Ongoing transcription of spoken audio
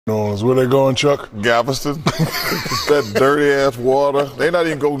Where they going, Chuck? Galveston. That dirty ass water. We're not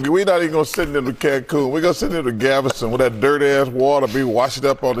even gonna send them to Cancun. We're gonna send them to Galveston with that dirty ass water be washed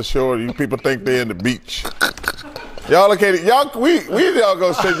up on the shore. You people think they're in the beach. Y'all okay? We all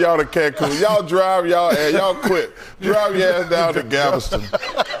gonna send y'all to Cancun. Y'all drive y'all quit. Drive your ass down to Galveston.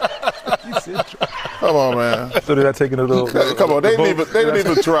 Come on, man. So they're not taking a little. Come on, they didn't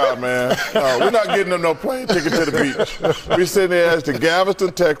even try, man. No, we're not getting them no plane ticket to the beach. We send their ass to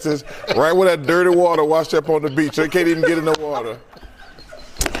Galveston, Texas, right where that dirty water washed up on the beach. They can't even get in the water.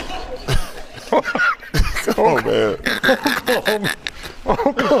 Come on, man.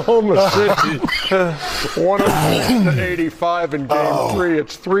 Oklahoma City, 106-85 in Game 3.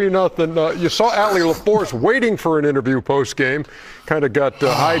 It's 3-0. You saw Allie LaForce waiting for an interview post-game. Kind of got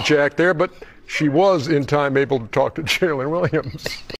hijacked there, but she was in time able to talk to Jalen Williams.